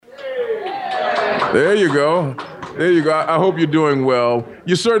There you go. There you go. I hope you're doing well.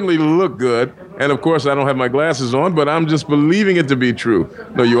 You certainly look good. And of course, I don't have my glasses on, but I'm just believing it to be true.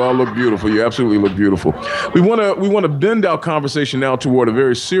 No, you all look beautiful. You absolutely look beautiful. We want to bend our conversation now toward a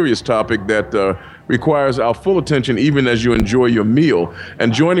very serious topic that requires our full attention even as you enjoy your meal.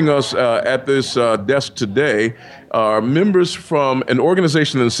 And joining us at this desk today are members from an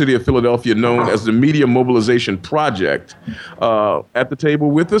organization in the city of Philadelphia known as the Media Mobilization Project. At the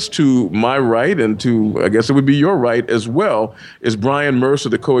table with us to my right, and to, I guess it would be your right as well, is Bryan Mercer,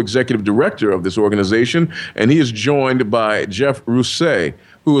 the co-executive director of this organization, and he is joined by Jeff Rousset,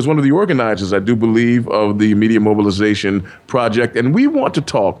 who is one of the organizers, I do believe, of the Media Mobilization Project. And we want to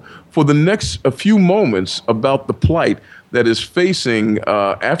talk for the next few moments about the plight that is facing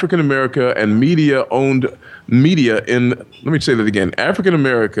African American and media-owned media in, let me say that again, African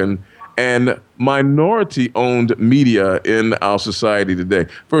American and minority-owned media in our society today.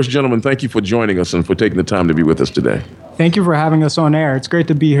 First, gentlemen, thank you for joining us and for taking the time to be with us today. Thank you for having us on air. It's great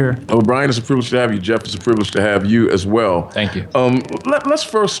to be here. Oh, Bryan, it's a privilege to have you. Jeff, it's a privilege to have you as well. Thank you. Let's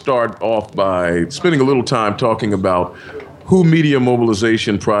first start off by spending a little time talking about who the Media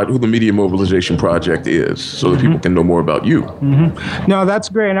Mobilization Project is, so that people can know more about you. Mm-hmm. No, that's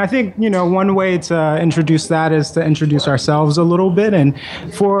great. And I think, one way to introduce that is to introduce ourselves a little bit. And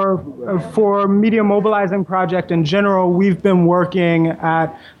for Media Mobilizing Project in general, we've been working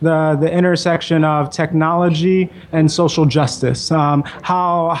at the intersection of technology and social justice,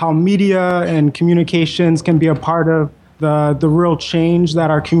 how media and communications can be a part of the real change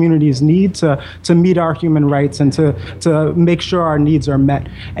that our communities need to meet our human rights and to make sure our needs are met.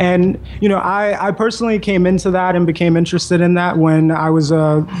 And, I personally came into that and became interested in that when I was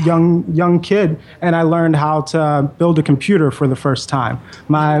a young kid, and I learned how to build a computer for the first time.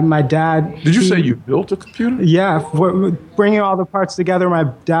 My dad... Did you say you built a computer? Yeah. Bringing all the parts together, my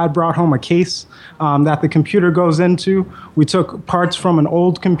dad brought home a case that the computer goes into. We took parts from an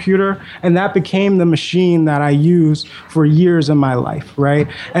old computer, and that became the machine that I use for years in my life, right?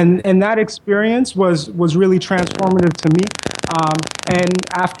 And that experience was really transformative to me. And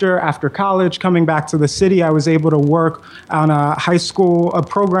after college, coming back to the city, I was able to work on a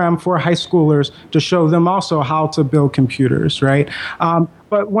program for high schoolers to show them also how to build computers, right?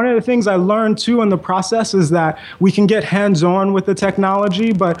 But one of the things I learned, too, in the process is that we can get hands-on with the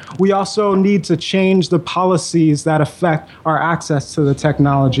technology, but we also need to change the policies that affect our access to the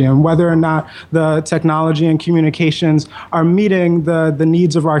technology and whether or not the technology and communications are meeting the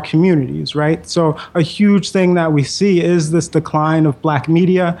needs of our communities, right? So a huge thing that we see is this decline of Black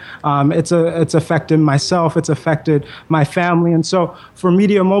media. It's affected myself. It's affected my family. And so for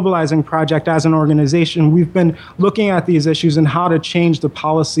Media Mobilizing Project as an organization, we've been looking at these issues and how to change the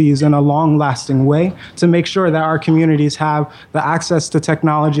policies in a long-lasting way to make sure that our communities have the access to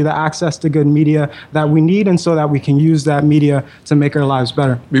technology, the access to good media that we need, and so that we can use that media to make our lives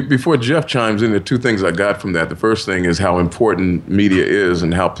better. Before Jeff chimes in, the two things I got from that. The first thing is how important media is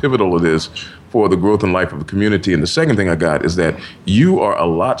and how pivotal it is for the growth and life of the community. And the second thing I got is that you are a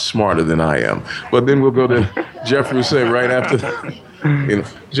lot smarter than I am. But then we'll go to Jeff Rousset right after that.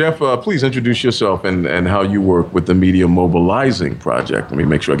 Jeff, please introduce yourself and how you work with the Media Mobilizing Project. Let me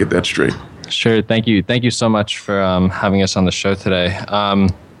make sure I get that straight. Sure. Thank you. Thank you so much for having us on the show today. I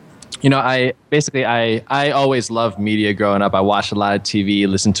always loved media growing up. I watched a lot of TV,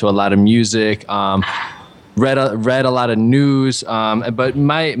 listened to a lot of music, read a lot of news. But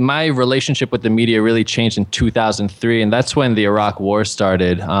my relationship with the media really changed in 2003, and that's when the Iraq War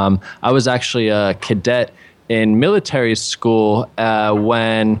started. I was actually a cadet in military school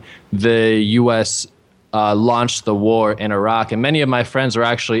when the U.S. Launched the war in Iraq. And many of my friends were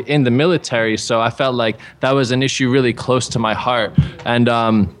actually in the military, so I felt like that was an issue really close to my heart. And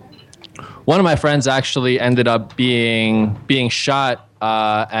one of my friends actually ended up being shot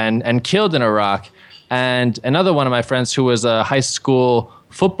and killed in Iraq. And another one of my friends, who was a high school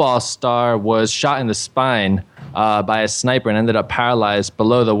football star, was shot in the spine by a sniper and ended up paralyzed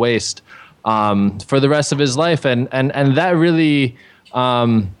below the waist for the rest of his life, and that really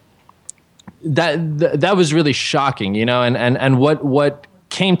that was really shocking, and what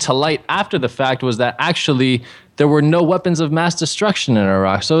came to light after the fact was that actually there were no weapons of mass destruction in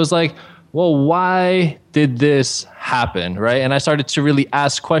Iraq. So it was like, well, why did this happen, right? And I started to really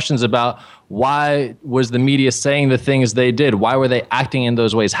ask questions about why was the media saying the things they did? Why were they acting in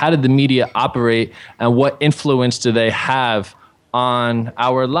those ways? How did the media operate, and what influence do they have on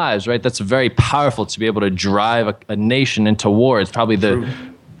our lives, right? That's very powerful to be able to drive a nation into war. It's probably the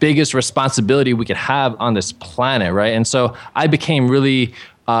biggest responsibility we could have on this planet, right? And so I became really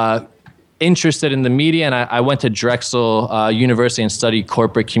interested in the media, and I went to Drexel University and studied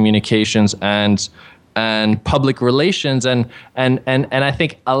corporate communications and public relations, and I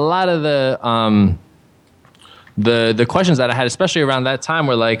think a lot of the questions that I had, especially around that time,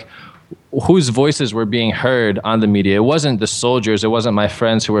 were like, whose voices were being heard on the media? It wasn't the soldiers, it wasn't my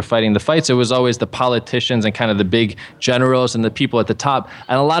friends who were fighting the fights. It was always the politicians and kind of the big generals and the people at the top.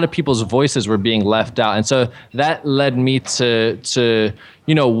 And a lot of people's voices were being left out. And so that led me to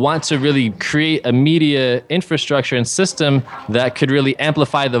want to really create a media infrastructure and system that could really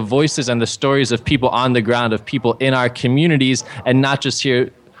amplify the voices and the stories of people on the ground, of people in our communities, and not just hear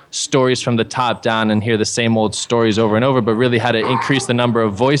stories from the top down and hear the same old stories over and over, but really how to increase the number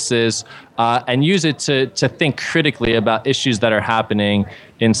of voices and use it to think critically about issues that are happening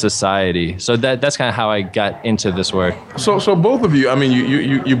in society. So that's kind of how I got into this work. So both of you, I mean,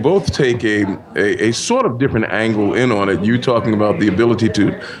 you both take a sort of different angle in on it. You talking about the ability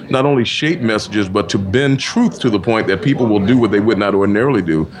to not only shape messages, but to bend truth to the point that people will do what they would not ordinarily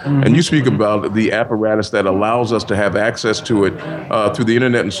do. Mm-hmm. And you speak about the apparatus that allows us to have access to it through the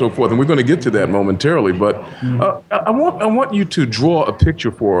internet and so forth. And we're going to get to that momentarily. But I want you to draw a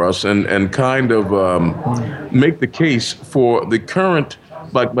picture for us and kind of make the case for the current,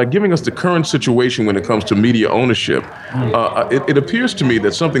 by giving us the current situation when it comes to media ownership. It appears to me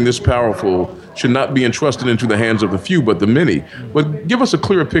that something this powerful should not be entrusted into the hands of the few, but the many. But give us a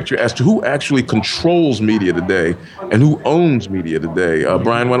clearer picture as to who actually controls media today and who owns media today.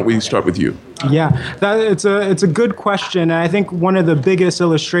 Bryan, why don't we start with you? Yeah, it's a good question. And I think one of the biggest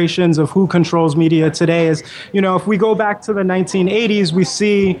illustrations of who controls media today is, if we go back to the 1980s, we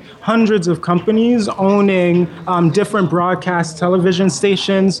see hundreds of companies owning different broadcast television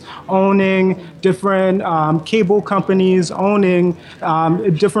stations, owning different cable companies, owning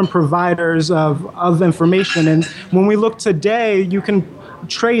different providers of information. And when we look today, you can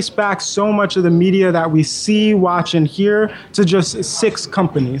trace back so much of the media that we see, watch, and hear to just 6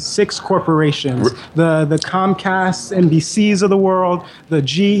 companies, 6 corporations, the Comcast, NBCs of the world, the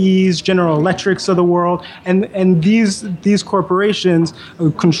GEs, General Electrics of the world, and these corporations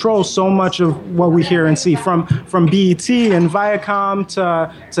control so much of what we hear and see, from BET and Viacom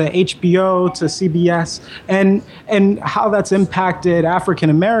to HBO to CBS, and how that's impacted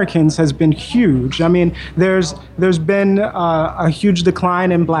African Americans has been huge. I mean, there's been a huge decline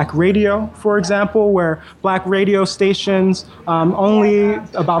in black radio, for example, where black radio stations, only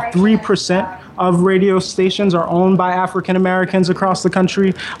about 3% of radio stations are owned by African Americans across the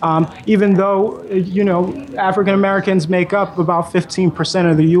country, even though, African Americans make up about 15%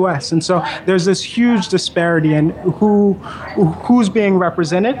 of the U.S. And so there's this huge disparity in who's being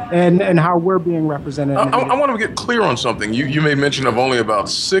represented and how we're being represented. I want to get clear on something. You made mention of only about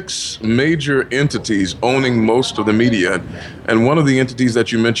 6 major entities owning most of the media, and one of the entities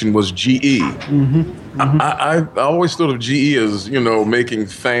that you mentioned was GE. Mm-hmm. Mm-hmm. I always thought of GE as, making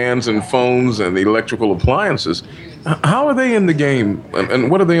fans and phones and electrical appliances. How are they in the game,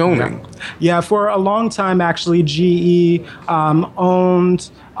 and what are they owning? Yeah, for a long time, actually, GE owned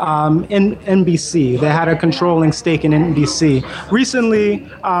NBC. They had a controlling stake in NBC. Recently,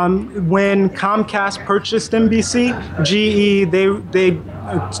 when Comcast purchased NBC, GE, they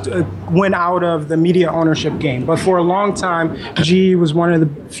went out of the media ownership game. But for a long time, GE was one of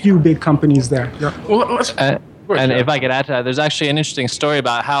the few big companies there. Yeah. Well, let's... And if I could add to that, there's actually an interesting story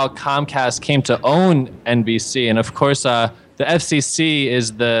about how Comcast came to own NBC. And of course, the FCC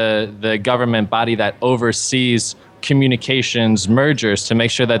is the government body that oversees communications mergers to make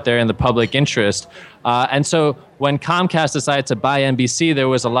sure that they're in the public interest. And so when Comcast decided to buy NBC, there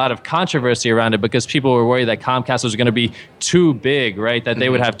was a lot of controversy around it because people were worried that Comcast was going to be too big, right? That they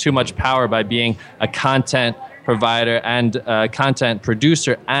would have too much power by being a content provider and a content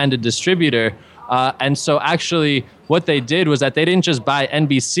producer and a distributor. And so actually what they did was that they didn't just buy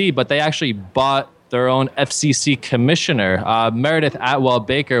NBC, but they actually bought their own FCC commissioner. Meredith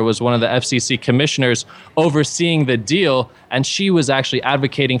Atwell-Baker was one of the FCC commissioners overseeing the deal, and she was actually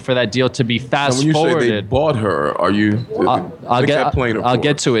advocating for that deal to be fast-forwarded. When you say they bought her, are you... I'll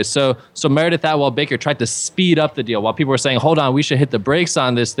get to it. So Meredith Atwell-Baker tried to speed up the deal. While people were saying, hold on, we should hit the brakes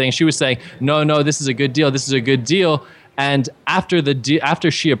on this thing, she was saying, no, this is a good deal, this is a good deal. And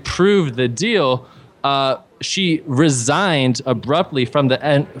after she approved the deal, she resigned abruptly from the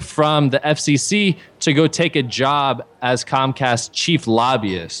FCC to go take a job as Comcast's chief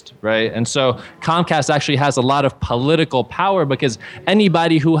lobbyist, right? And so Comcast actually has a lot of political power because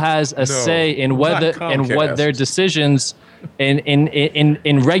anybody who has a say in what their decisions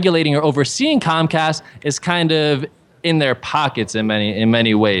in regulating or overseeing Comcast is kind of in their pockets in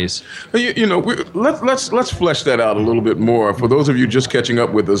many ways. Let's flesh that out a little bit more. For those of you just catching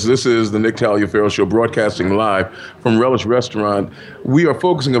up with us, this is the Nick Taliaferro Show, broadcasting live from Relish Restaurant. We are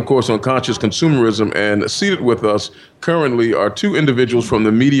focusing, of course, on conscious consumerism, and seated with us currently are two individuals from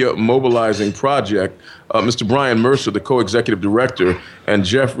the Media Mobilizing Project, Mr. Bryan Mercer, the co-executive director, and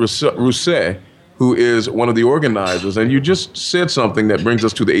Jeff Rousset, who is one of the organizers. And you just said something that brings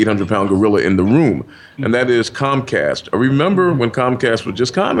us to the 800-pound gorilla in the room, and that is Comcast. I remember when Comcast was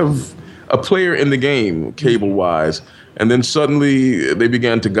just kind of a player in the game, cable-wise, and then suddenly they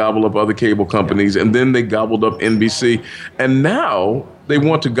began to gobble up other cable companies, and then they gobbled up NBC, and now they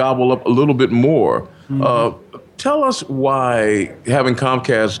want to gobble up a little bit more. Tell us why having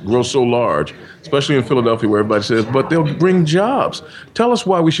Comcast grow so large, especially in Philadelphia where everybody says, but they'll bring jobs. Tell us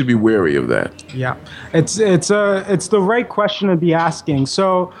why we should be wary of that. Yeah, it's the right question to be asking.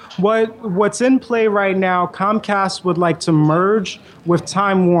 So what's in play right now, Comcast would like to merge with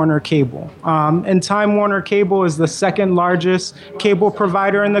Time Warner Cable. And Time Warner Cable is the second largest cable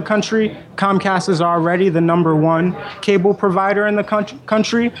provider in the country. Comcast is already the number one cable provider in the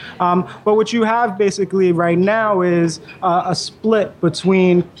country. But what you have basically right now is a split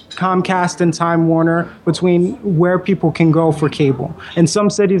between Comcast and Time Warner, between where people can go for cable. In some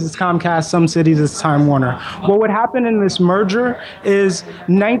cities it's Comcast, some cities it's Time Warner. What would happen in this merger is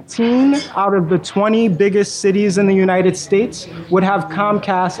 19 out of the 20 biggest cities in the United States would have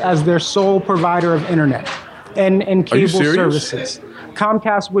Comcast as their sole provider of internet and cable services.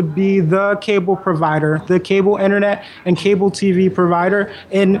 Comcast would be the cable provider, the cable internet and cable TV provider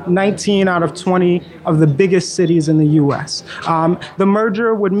in 19 out of 20 of the biggest cities in the U.S. The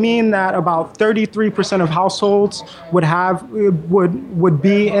merger would mean that about 33% of households would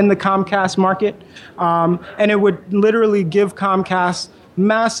be in the Comcast market, and it would literally give Comcast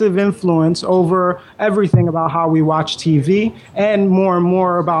massive influence over everything about how we watch TV and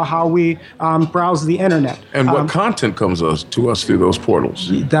more about how we browse the internet. And what content comes to us through those portals.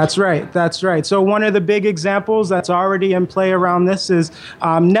 That's right. So one of the big examples that's already in play around this is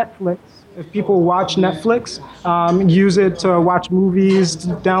Netflix. If people watch Netflix, use it to watch movies,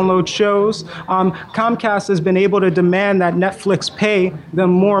 download shows, Comcast has been able to demand that Netflix pay them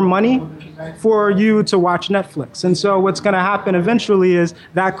more money for you to watch Netflix. And so what's going to happen eventually is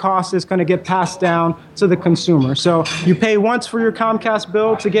that cost is going to get passed down to the consumer. So you pay once for your Comcast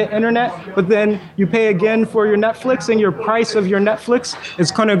bill to get internet, but then you pay again for your Netflix, and your price of your Netflix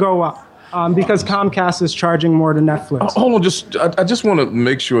is going to go up. Because Comcast is charging more to Netflix. Hold on, I just want to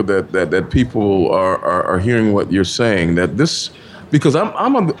make sure that people are hearing what you're saying. That this, because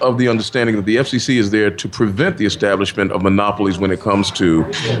I'm of the understanding that the FCC is there to prevent the establishment of monopolies when it comes to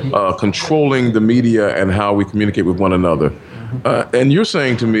controlling the media and how we communicate with one another. And you're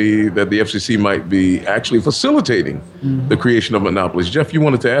saying to me that the FCC might be actually facilitating the creation of monopolies. Jeff, you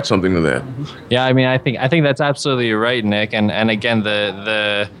wanted to add something to that? Yeah, I mean, I think that's absolutely right, Nick. And again,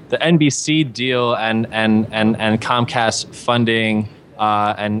 the NBC deal and Comcast funding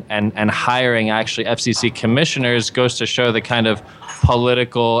and hiring actually FCC commissioners goes to show the kind of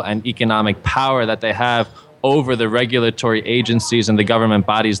political and economic power that they have over the regulatory agencies and the government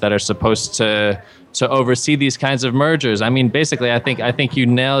bodies that are supposed to oversee these kinds of mergers. I mean, basically, I think you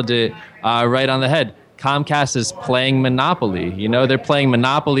nailed it right on the head. Comcast is playing Monopoly. You know, they're playing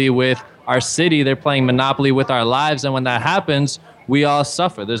Monopoly with our city. They're playing Monopoly with our lives. And when that happens, we all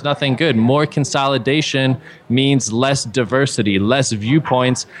suffer. There's nothing good. More consolidation means less diversity, less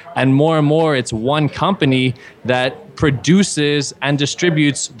viewpoints, and more it's one company that produces and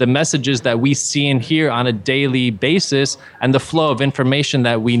distributes the messages that we see and hear on a daily basis and the flow of information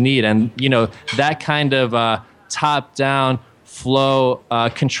that we need. And, you know, that kind of top-down flow,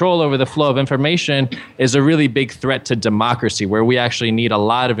 control over the flow of information is a really big threat to democracy, where we actually need a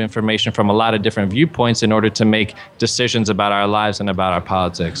lot of information from a lot of different viewpoints in order to make decisions about our lives and about our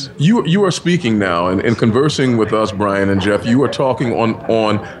politics. You are speaking now and conversing with us, Bryan and Jeff. You are talking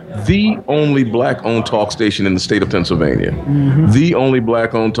on the only black-owned talk station in the state of Pennsylvania, the only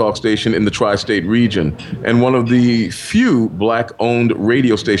black-owned talk station in the tri-state region, and one of the few black-owned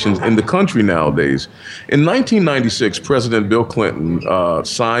radio stations in the country nowadays. In 1996, President Bill Clinton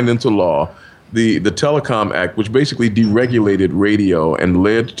signed into law the Telecom Act, which basically deregulated radio and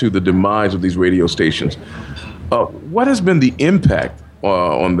led to the demise of these radio stations. What has been the impact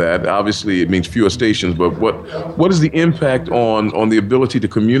on that? Obviously, it means fewer stations, but what is the impact on the ability to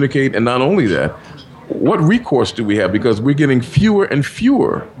communicate? And not only that, what recourse do we have? Because we're getting fewer and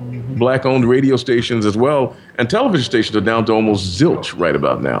fewer black-owned radio stations as well, and television stations are down to almost zilch right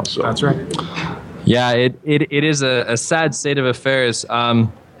about now. So that's right. Yeah, it is a sad state of affairs.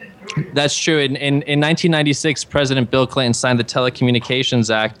 That's true. In 1996, President Bill Clinton signed the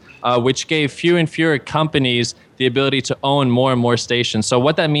Telecommunications Act, which gave fewer and fewer companies the ability to own more and more stations. So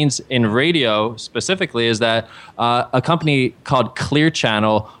what that means in radio specifically is that a company called Clear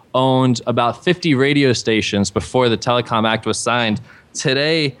Channel owned about 50 radio stations before the Telecom Act was signed.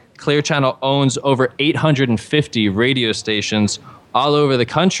 Today, Clear Channel owns over 850 radio stations all over the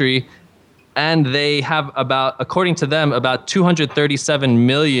country. And they have according to them, about 237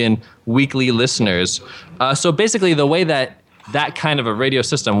 million weekly listeners. So basically the way that kind of a radio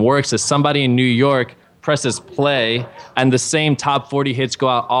system works is somebody in New York presses play and the same top 40 hits go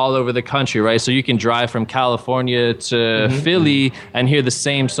out all over the country, right? So you can drive from California to Philly and hear the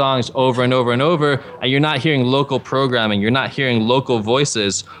same songs over and over and over, and you're not hearing local programming, you're not hearing local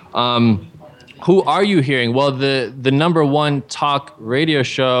voices. Who are you hearing? Well, the number one talk radio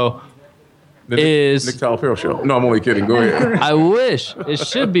show is Nick Taliaferro Show. No, I'm only kidding. Go ahead. I wish it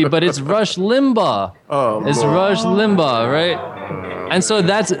should be, but it's Rush Limbaugh. It's Rush Limbaugh, right? And so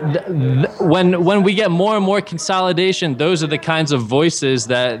that's when we get more and more consolidation. Those are the kinds of voices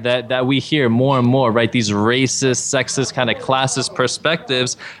that we hear more and more, right? These racist, sexist, kind of classist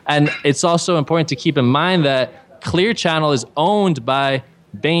perspectives. And it's also important to keep in mind that Clear Channel is owned by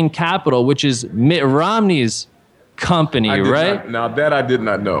Bain Capital, which is Mitt Romney's company, right? Now that I did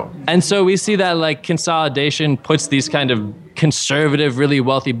not know. And so we see that like consolidation puts these kind of conservative, really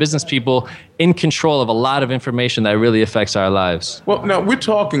wealthy business people in control of a lot of information that really affects our lives. Well, now we're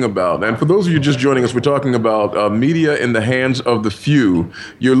talking about, and for those of you just joining us, we're talking about media in the hands of the few.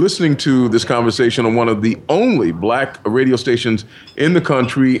 You're listening to this conversation on one of the only black radio stations in the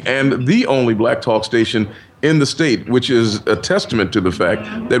country and the only black talk station in the state, which is a testament to the fact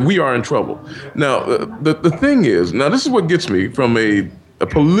that we are in trouble. Now, the thing is, now this is what gets me from a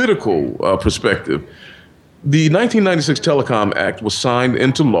political perspective. The 1996 Telecom Act was signed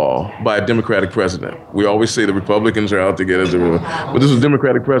into law by a Democratic president. We always say the Republicans are out to get us, but this was a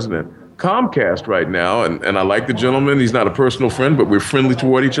Democratic president. Comcast right now, and I like the gentleman, he's not a personal friend, but we're friendly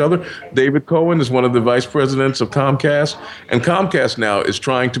toward each other. David Cohen is one of the vice presidents of Comcast, and Comcast now is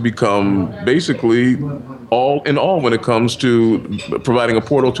trying to become basically all in all when it comes to providing a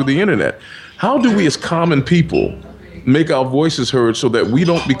portal to the internet. How do we as common people make our voices heard so that we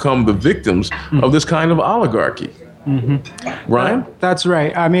don't become the victims of this kind of oligarchy? Ryan? That's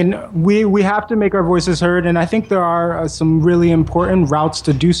right. I mean, we have to make our voices heard, and I think there are some really important routes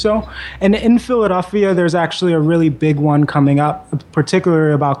to do so. And in Philadelphia, there's actually a really big one coming up,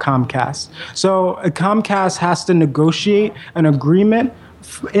 particularly about Comcast. So Comcast has to negotiate an agreement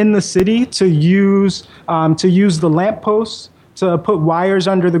in the city to use the lampposts to put wires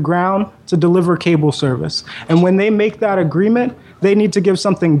under the ground to deliver cable service. And when they make that agreement, they need to give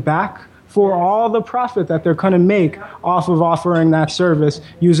something back for all the profit that they're going to make off of offering that service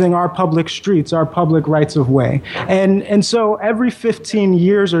using our public streets, our public rights of way. And so every 15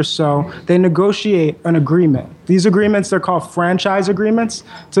 years or so, they negotiate an agreement. These agreements, they're called franchise agreements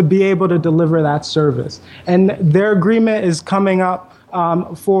to be able to deliver that service. And their agreement is coming up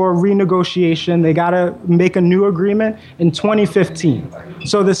for renegotiation. They got to make a new agreement in 2015.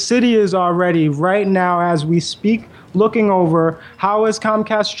 So the city is already, right now as we speak, looking over how has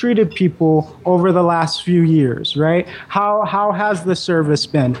Comcast treated people over the last few years, right? How has the service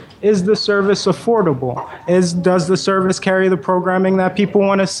been? Is the service affordable? Does the service carry the programming that people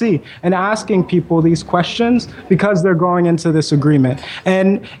want to see? And asking people these questions because they're going into this agreement.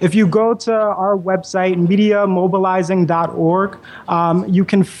 And if you go to our website, mediamobilizing.org, you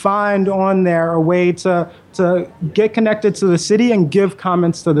can find on there a way to get connected to the city and give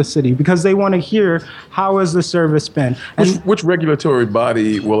comments to the city because they want to hear how has the service been. Which regulatory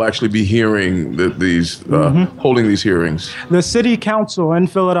body will actually be hearing holding these hearings? The city council in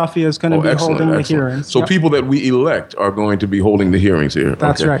Philadelphia is going to be holding the hearings. So people that we elect are going to be holding the hearings here.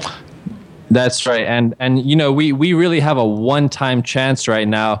 That's right. That's right. And you know, we really have a one-time chance right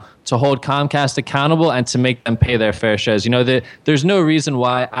now to hold Comcast accountable and to make them pay their fair shares. You know, there's no reason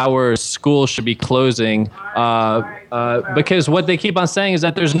why our schools should be closing because what they keep on saying is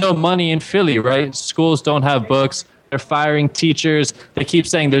that there's no money in Philly, right? Schools don't have books. They're firing teachers. They keep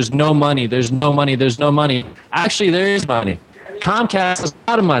saying there's no money, there's no money, there's no money. Actually, there is money. Comcast has a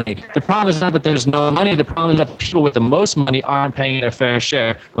lot of money. The problem is not that there's no money. The problem is that the people with the most money aren't paying their fair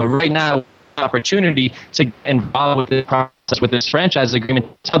share. But right now, opportunity to get involved with this process, with this franchise agreement,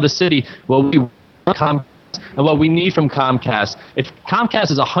 tell the city, well, we want Comcast and what we need from Comcast. If Comcast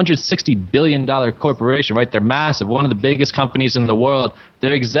is a $160 billion corporation, right? They're massive, one of the biggest companies in the world.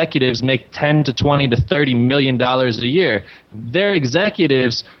 Their executives make $10 to $20 to $30 million a year. Their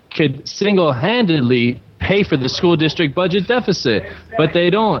executives could single-handedly pay for the school district budget deficit, but they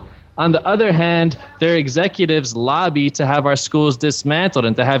don't. On the other hand, their executives lobby to have our schools dismantled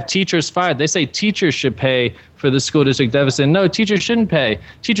and to have teachers fired. They say teachers should pay for the school district deficit. No, teachers shouldn't pay.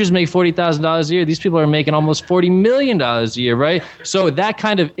 Teachers make $40,000 a year. These people are making almost $40 million a year, right? So that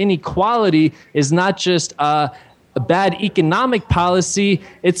kind of inequality is not just a bad economic policy,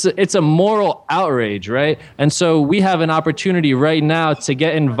 it's a moral outrage, right? And so we have an opportunity right now to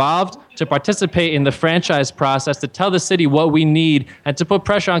get involved, to participate in the franchise process, to tell the city what we need, and to put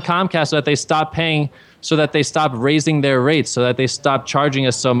pressure on Comcast so that they stop paying, so that they stop raising their rates, so that they stop charging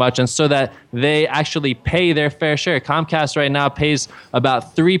us so much, and so that they actually pay their fair share. Comcast right now pays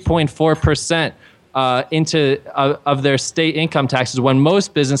about 3.4% of their state income taxes, when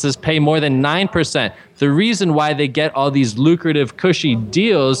most businesses pay more than 9%. The reason why they get all these lucrative, cushy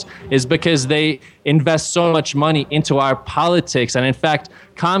deals is because they invest so much money into our politics. And in fact,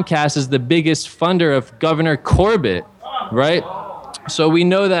 Comcast is the biggest funder of Governor Corbett, right? So we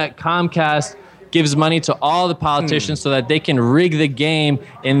know that Comcast gives money to all the politicians so that they can rig the game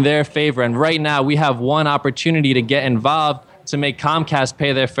in their favor. And right now we have one opportunity to get involved, to make Comcast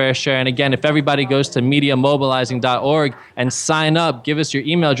pay their fair share. And again, if everybody goes to mediamobilizing.org and sign up, give us your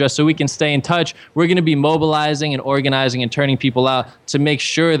email address so we can stay in touch. We're going to be mobilizing and organizing and turning people out to make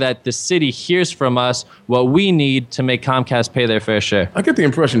sure that the city hears from us what we need to make Comcast pay their fair share. I get the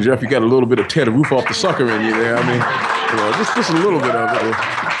impression, Jeff, you got a little bit of tear the roof off the sucker in you there. I mean, just a little bit of it.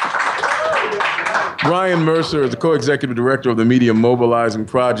 Bryan Mercer is the co-executive director of the Media Mobilizing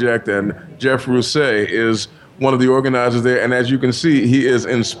Project, and Jeff Rousset is one of the organizers there. And as you can see, he is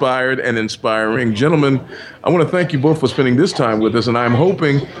inspired and inspiring. Gentlemen, I want to thank you both for spending this time with us, and I'm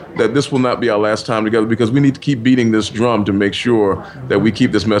hoping that this will not be our last time together, because we need to keep beating this drum to make sure that we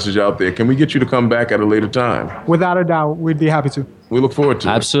keep this message out there. Can we get you to come back at a later time? Without a doubt, we'd be happy to. We look forward to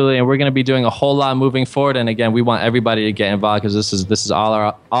it. Absolutely, and we're going to be doing a whole lot moving forward. And again, we want everybody to get involved, because this is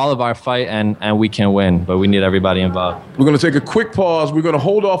all of our fight, and we can win, but we need everybody involved. We're going to take a quick pause. We're going to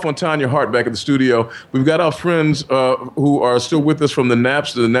hold off on Tanya Hart back at the studio. We've got our friends who are still with us from the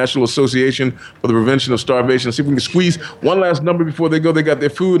NAPS, the National Association for the Prevention of Starvation. See if we can squeeze one last number before they go. They got their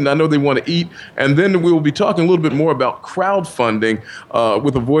food, and I know they want to eat. And then we will be talking a little bit more about crowdfunding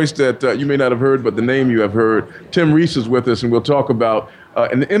with a voice that you may not have heard, but the name you have heard. Tim Reese is with us, and we'll talk about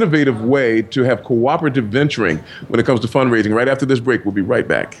an innovative way to have cooperative venturing when it comes to fundraising. Right after this break, we'll be right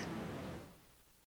back.